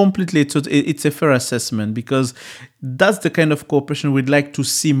 it's it's a fair assessment, because that's the kind of cooperation we'd like to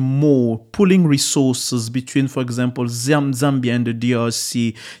see more, pooling resources between, for example, Zambia and the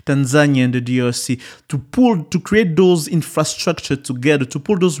DRC, Tanzania and the DRC, to create those infrastructure together, to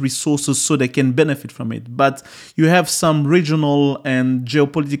pull those resources so they can benefit from it. But you have some regional and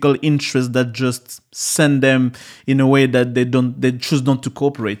geopolitical interests that just send them in a way that they choose not to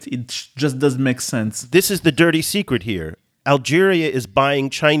cooperate. It just doesn't make sense. This is the dirty secret here. Algeria is buying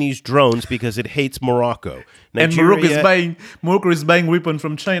Chinese drones because it hates Morocco. And Morocco is buying weapons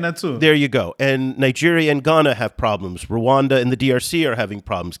from China too. There you go. And Nigeria and Ghana have problems. Rwanda and the DRC are having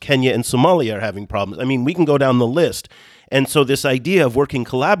problems. Kenya and Somalia are having problems. I mean, we can go down the list. And so this idea of working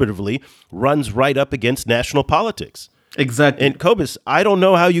collaboratively runs right up against national politics. Exactly. And Cobus, I don't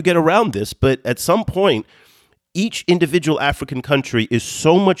know how you get around this, but at some point, each individual African country is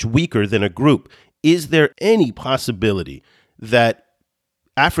so much weaker than a group. Is there any possibility that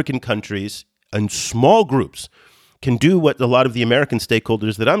African countries and small groups can do what a lot of the American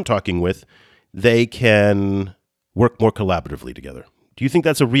stakeholders that I'm talking with, they can work more collaboratively together? Do you think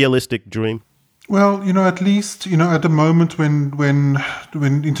that's a realistic dream? Well, at least, at the moment when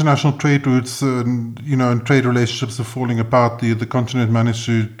international trade routes and trade relationships are falling apart, the continent managed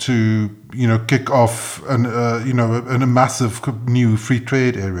to kick off a massive new free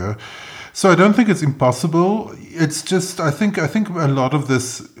trade area. So I don't think it's impossible. It's just I think a lot of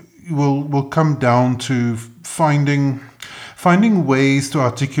this will come down to finding ways to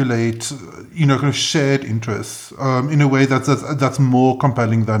articulate kind of shared interests in a way that's more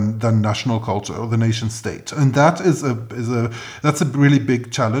compelling than national culture or the nation state, and that's a really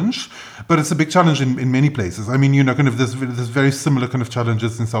big challenge. But it's a big challenge in many places. I mean, kind of there's very similar kind of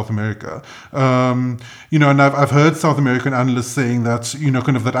challenges in South America. And I've heard South American analysts saying that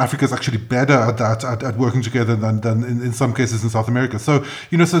kind of that Africa is actually better at that at working together than in some cases in South America. So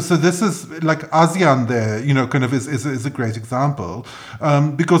so this is like ASEAN there. Kind of is a great example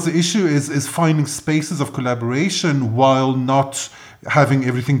because the issue is finding spaces of collaboration while not having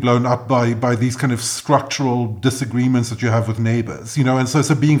everything blown up by these kind of structural disagreements that you have with neighbors, and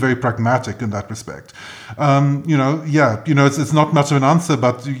so being very pragmatic in that respect. It's not much of an answer,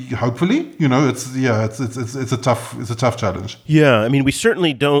 but hopefully, it's a tough challenge. Yeah, I mean, we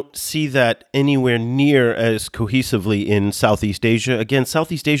certainly don't see that anywhere near as cohesively in Southeast Asia. Again,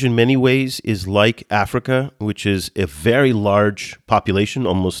 Southeast Asia in many ways is like Africa, which is a very large population,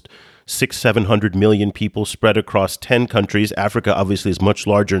 almost 600-700 million people spread across 10 countries. Africa obviously is much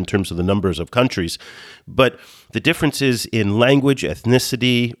larger in terms of the numbers of countries. But the differences in language,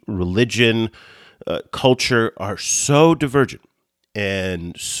 ethnicity, religion, culture are so divergent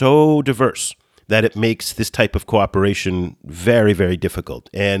and so diverse that it makes this type of cooperation very, very difficult.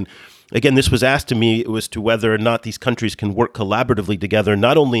 And again, this was asked to me as to whether or not these countries can work collaboratively together,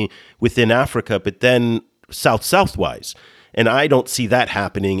 not only within Africa, but then south-south-wise. And I don't see that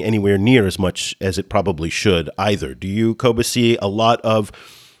happening anywhere near as much as it probably should either. Do you, Cobus, see a lot of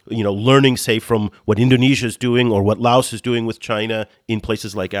learning, say, from what Indonesia is doing or what Laos is doing with China in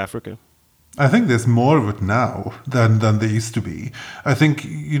places like Africa? I think there's more of it now than there used to be. I think,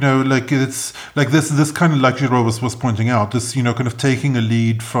 it's like this kind of, like Giraud was pointing out, this, kind of taking a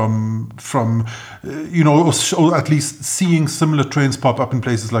lead from or at least seeing similar trends pop up in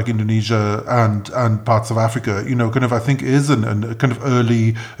places like Indonesia and parts of Africa, kind of, I think is an kind of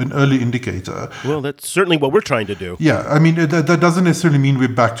early indicator. Well, that's certainly what we're trying to do. Yeah, I mean, that doesn't necessarily mean we're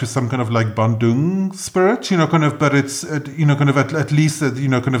back to some kind of like Bandung spirit, kind of, but it's, kind of at least,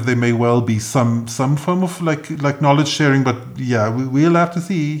 kind of there may well be some form of like knowledge sharing, but yeah, we'll have to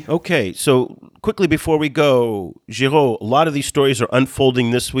see. Okay, so Quickly before we go, Giraud, a lot of these stories are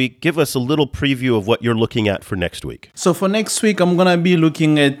unfolding this week. Give us a little preview of what you're looking at for next week. So for next week, I'm going to be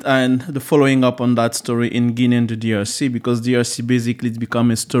looking at the following up on that story in Guinea and the DRC, because DRC basically it's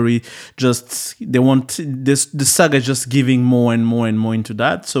become a story just, they want this, the saga just giving more and more and more into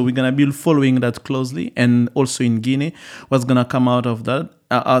that. So we're going to be following that closely, and also in Guinea, what's going to come out of that.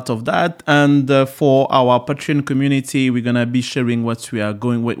 And for our Patreon community, we're gonna be sharing our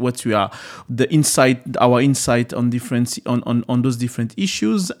insight on different on those different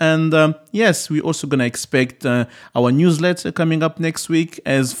issues. And yes, we're also gonna expect our newsletter coming up next week.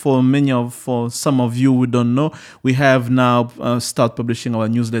 As for some of you who don't know, we have now start publishing our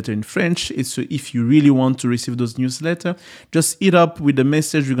newsletter in French. So if you really want to receive those newsletters, just hit up with the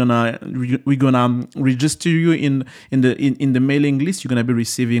message. We're gonna register you in the mailing list. You're gonna be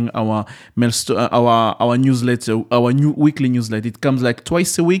receiving our our newsletter, our new weekly newsletter. It comes like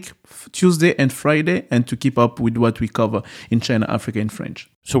twice a week, Tuesday and Friday, and to keep up with what we cover in China, Africa, and French.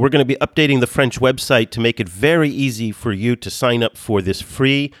 So we're going to be updating the French website to make it very easy for you to sign up for this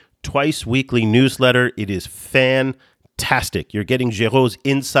free twice weekly newsletter. It is fantastic. You're getting Giraud's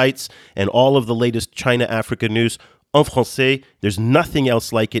insights and all of the latest China-Africa news en français. There's nothing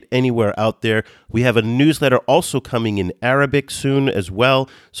else like it anywhere out there. We have a newsletter also coming in Arabic soon as well,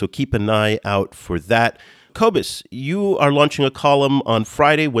 so keep an eye out for that. Cobus, you are launching a column on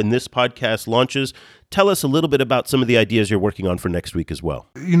Friday when this podcast launches. Tell us a little bit about some of the ideas you're working on for next week as well.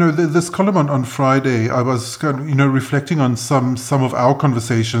 This column on Friday, I was kind of, reflecting on some of our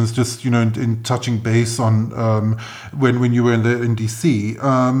conversations, just, in touching base on when you were in DC.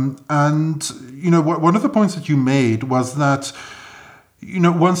 One of the points that you made was that,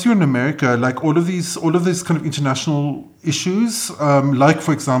 once you're in America, like all of these kind of international issues, like,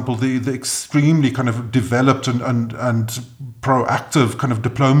 for example, the extremely kind of developed and proactive kind of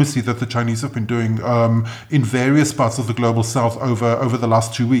diplomacy that the Chinese have been doing in various parts of the global south over the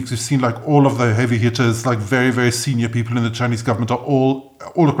last 2 weeks. We've seen like all of the heavy hitters, like very, very senior people in the Chinese government are all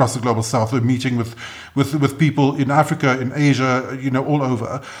across the global south. They're meeting with people in Africa, in Asia, all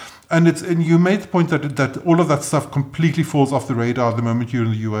over. And you made the point that all of that stuff completely falls off the radar the moment you're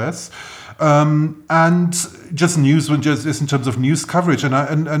in the US, and just news, just in terms of news coverage. And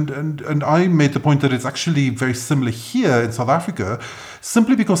I made the point that it's actually very similar here in South Africa,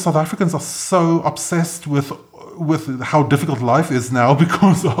 simply because South Africans are so obsessed with how difficult life is now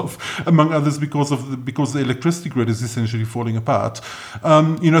because of, among others, because the electricity grid is essentially falling apart.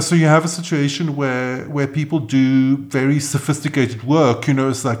 So you have a situation where people do very sophisticated work.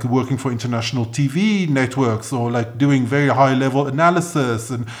 It's like working for international TV networks or like doing very high level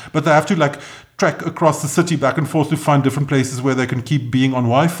analysis, but they have to like trek across the city back and forth to find different places where they can keep being on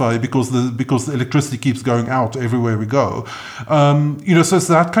Wi-Fi because the electricity keeps going out everywhere we go. So it's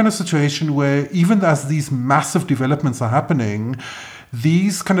that kind of situation where even as these massive developments are happening,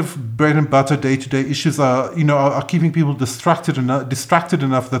 these kind of bread and butter day-to-day issues are keeping people distracted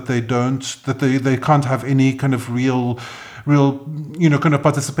enough that they can't have any kind of real kind of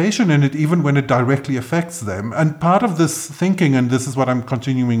participation in it, even when it directly affects them. And part of this thinking, and this is what I'm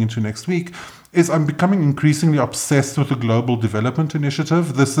continuing into next week, is I'm becoming increasingly obsessed with the Global Development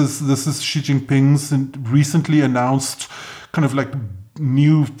Initiative. This is Xi Jinping's recently announced kind of like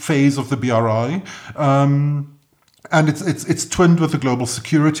new phase of the BRI. And it's twinned with the Global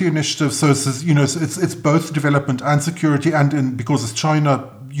Security Initiative. So it's both development and security, and because it's China,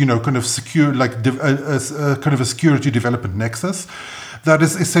 kind of secure, like kind of a security development nexus that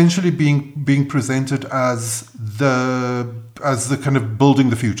is essentially being presented as the kind of building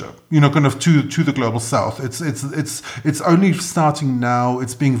the future, kind of to the global south. It's only starting now.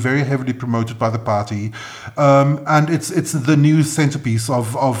 It's being very heavily promoted by the party, and it's the new centerpiece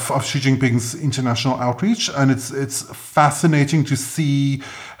of Xi Jinping's international outreach, and it's fascinating to see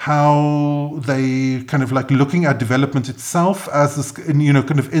how they kind of like looking at development itself as this,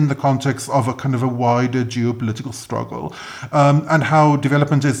 kind of in the context of a kind of a wider geopolitical struggle, and how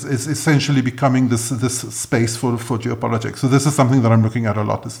development is essentially becoming this space for geopolitics. So this is something that I'm looking at a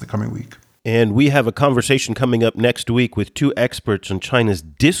lot this coming week. And we have a conversation coming up next week with two experts on China's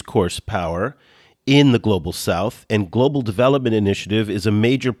discourse power in the Global South. And Global Development Initiative is a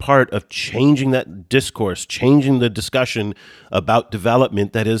major part of changing that discourse, changing the discussion about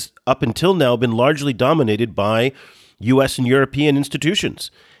development that has up until now been largely dominated by U.S. and European institutions.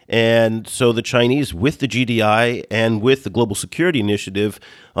 And so the Chinese, with the GDI and with the Global Security Initiative,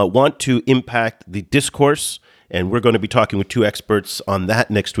 want to impact the discourse And we're going to be talking with two experts on that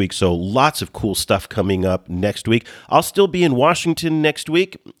next week. So lots of cool stuff coming up next week. I'll still be in Washington next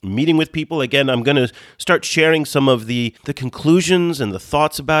week, meeting with people. Again, I'm going to start sharing some of the conclusions and the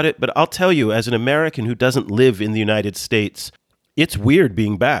thoughts about it. But I'll tell you, as an American who doesn't live in the United States, it's weird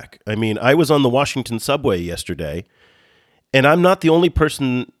being back. I mean, I was on the Washington subway yesterday, and I'm not the only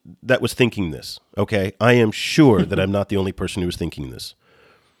person that was thinking this, okay? I am sure that I'm not the only person who was thinking this.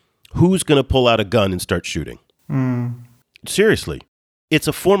 Who's going to pull out a gun and start shooting? Seriously. It's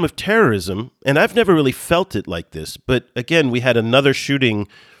a form of terrorism, and I've never really felt it like this. But again, we had another shooting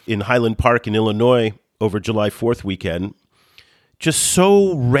in Highland Park in Illinois over July 4th weekend. Just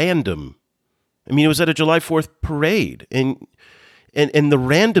so random. I mean, it was at a July 4th parade, and the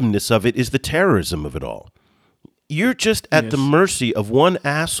randomness of it is the terrorism of it all. You're just at the mercy of one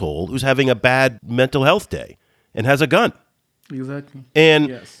asshole who's having a bad mental health day and has a gun. Exactly.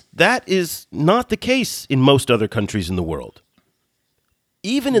 And that is not the case in most other countries in the world.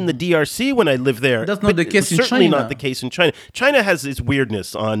 Even in the DRC, when I lived there, that's not the case in China. Certainly not the case in China. China has its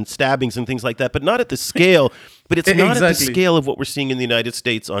weirdness on stabbings and things like that, but not at the scale. But it's not at the scale of what we're seeing in the United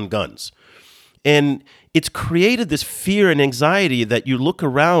States on guns. And it's created this fear and anxiety that you look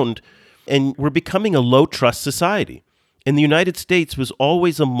around and we're becoming a low trust society. And the United States was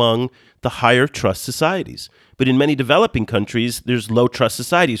always among the higher trust societies. But in many developing countries, there's low trust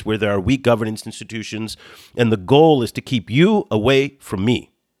societies where there are weak governance institutions, and the goal is to keep you away from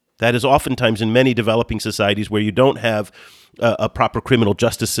me. That is oftentimes in many developing societies where you don't have a proper criminal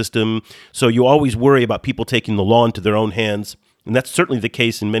justice system, so you always worry about people taking the law into their own hands. And that's certainly the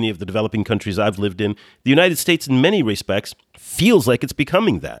case in many of the developing countries I've lived in. The United States, in many respects, feels like it's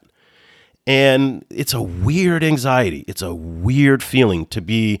becoming that. And it's a weird anxiety. It's a weird feeling to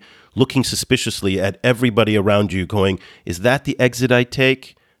be looking suspiciously at everybody around you going, is that the exit I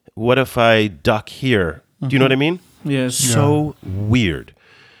take? What if I duck here? Do you know what I mean? Yes. So weird.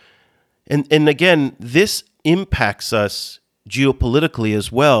 And again, this impacts us geopolitically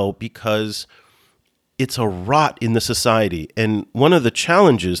as well because it's a rot in the society. And one of the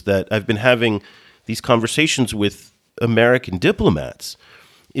challenges that I've been having these conversations with American diplomats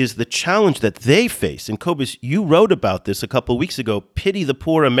is the challenge that they face. And Cobus, you wrote about this a couple of weeks ago. Pity the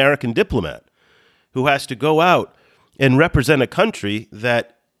poor American diplomat who has to go out and represent a country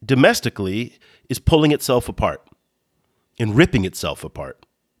that domestically is pulling itself apart and ripping itself apart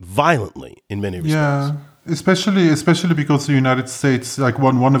violently in many respects. Yeah, especially because the United States, like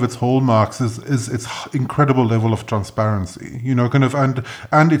one of its hallmarks is its incredible level of transparency, kind of,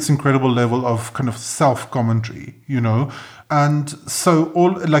 and its incredible level of kind of self-commentary, And so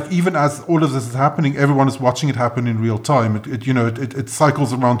even as all of this is happening, everyone is watching it happen in real time. It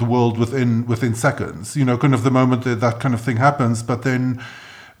cycles around the world within seconds. Kind of the moment that kind of thing happens. But then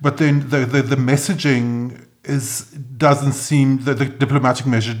the messaging doesn't seem that the diplomatic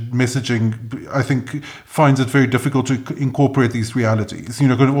messaging, I think, finds it very difficult to incorporate these realities.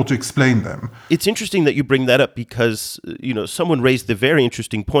 Or to explain them. It's interesting that you bring that up because someone raised the very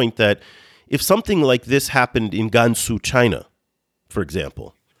interesting point that if something like this happened in Gansu, China, for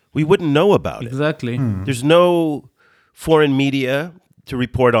example, we wouldn't know about it. Exactly. There's no foreign media to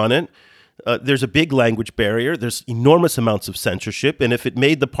report on it. There's a big language barrier. There's enormous amounts of censorship. And if it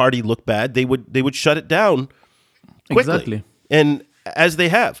made the party look bad, they would shut it down quickly. Exactly. And as they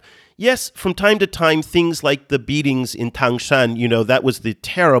have. Yes, from time to time, things like the beatings in Tangshan, that was the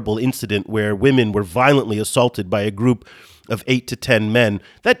terrible incident where women were violently assaulted by a group of 8 to 10 men.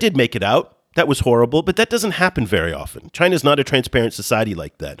 That did make it out. That was horrible, but that doesn't happen very often. China's not a transparent society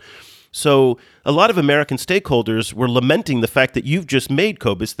like that. So a lot of American stakeholders were lamenting the fact that you've just made,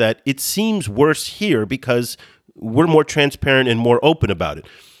 Cobus, that it seems worse here because we're more transparent and more open about it.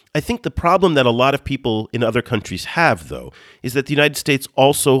 I think the problem that a lot of people in other countries have, though, is that the United States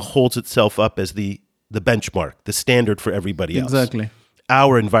also holds itself up as the benchmark, the standard for everybody else. Exactly.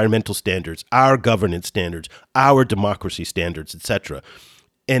 Our environmental standards, our governance standards, our democracy standards, etc.,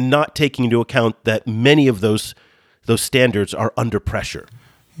 and not taking into account that many of those standards are under pressure.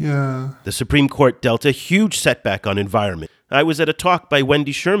 Yeah. The Supreme Court dealt a huge setback on environment. I was at a talk by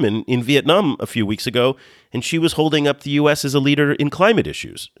Wendy Sherman in Vietnam a few weeks ago, and she was holding up the U.S. as a leader in climate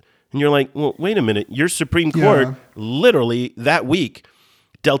issues. And you're like, well, wait a minute. Your Supreme Court literally that week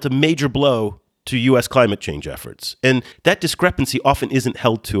dealt a major blow to U.S. climate change efforts. And that discrepancy often isn't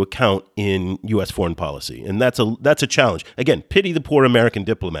held to account in U.S. foreign policy. And that's a challenge. Again, pity the poor American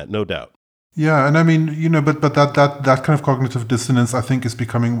diplomat, no doubt. Yeah, and I mean, but that kind of cognitive dissonance, I think, is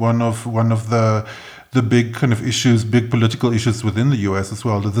becoming one of the big kind of issues, big political issues within the U.S. as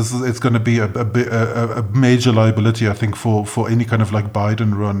well. That it's going to be a major liability, I think, for any kind of like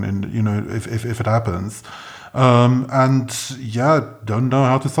Biden run, and if it happens. And don't know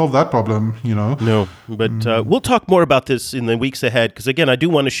how to solve that problem, No, but we'll talk more about this in the weeks ahead, because again, I do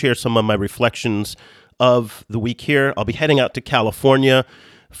want to share some of my reflections of the week here. I'll be heading out to California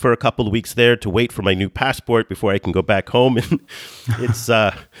for a couple of weeks there to wait for my new passport before I can go back home. And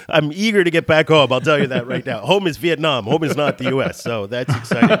I'm eager to get back home. I'll tell you that right now. Home is Vietnam. Home is not the U.S. So that's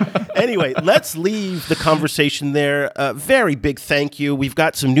exciting. Anyway, let's leave the conversation there. Very big thank you. We've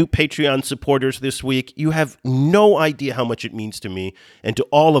got some new Patreon supporters this week. You have no idea how much it means to me and to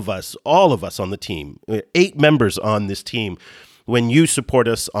all of us on the team. 8 members on this team. When you support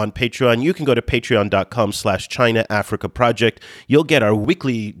us on Patreon, you can go to patreon.com/China Africa Project. You'll get our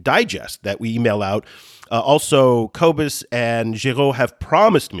weekly digest that we email out. Also, Cobus and Giraud have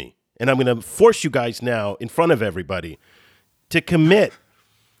promised me, and I'm going to force you guys now in front of everybody to commit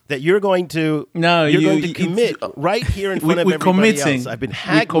that you're going to commit right here in front of everybody else. I've been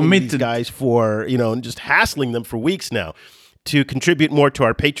haggling these guys for, just hassling them for weeks now, to contribute more to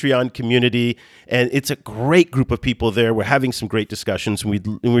our Patreon community. And it's a great group of people there. We're having some great discussions,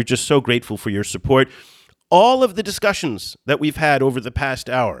 and we're just so grateful for your support. All of the discussions that we've had over the past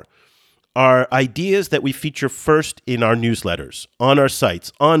hour are ideas that we feature first in our newsletters, on our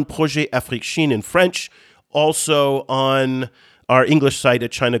sites, on Projet Afrique Chine in French, also on our English site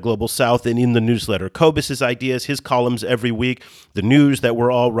at China Global South, and in the newsletter. Cobus's ideas, his columns every week, the news that we're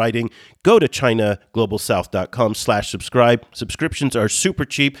all writing. Go to ChinaGlobalSouth.com/subscribe. Subscriptions are super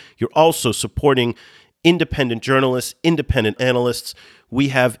cheap. You're also supporting independent journalists, independent analysts. We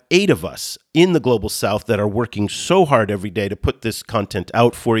have 8 of us in the Global South that are working so hard every day to put this content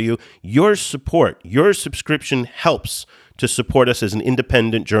out for you. Your support, your subscription helps to support us as an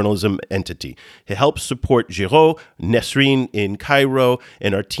independent journalism entity. It helps support Giraud, Nesrine in Cairo,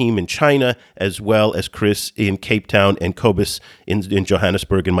 and our team in China, as well as Chris in Cape Town and Cobus in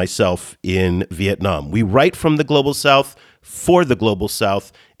Johannesburg, and myself in Vietnam. We write from the Global South for the Global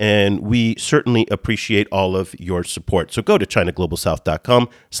South, and we certainly appreciate all of your support. So go to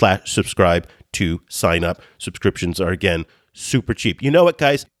ChinaGlobalSouth.com/subscribe to sign up. Subscriptions are, again, super cheap. You know what,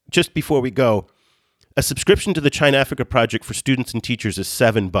 guys? Just before we go, a subscription to the China Africa Project for students and teachers is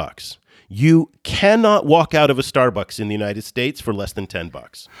 $7. You cannot walk out of a Starbucks in the United States for less than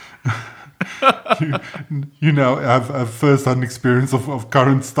 $10. I've first-hand experience of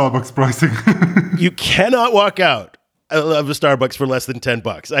current Starbucks pricing. You cannot walk out of a Starbucks for less than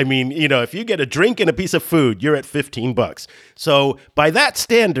 $10. I mean, if you get a drink and a piece of food, you're at $15. So by that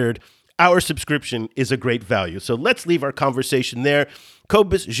standard, our subscription is a great value. So let's leave our conversation there.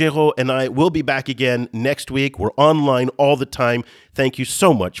 Cobus, Giraud, and I will be back again next week. We're online all the time. Thank you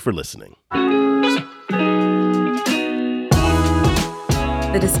so much for listening.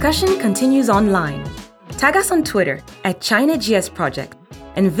 The discussion continues online. Tag us on Twitter at ChinaGS Project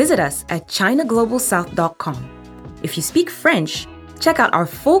and visit us at ChinaGlobalSouth.com. If you speak French, check out our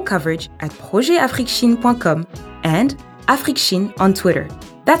full coverage at ProjetAfriqueChine.com and Afrique Chine on Twitter.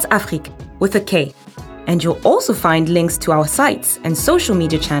 That's Afrique with a K. And you'll also find links to our sites and social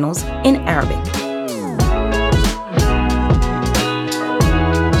media channels in Arabic.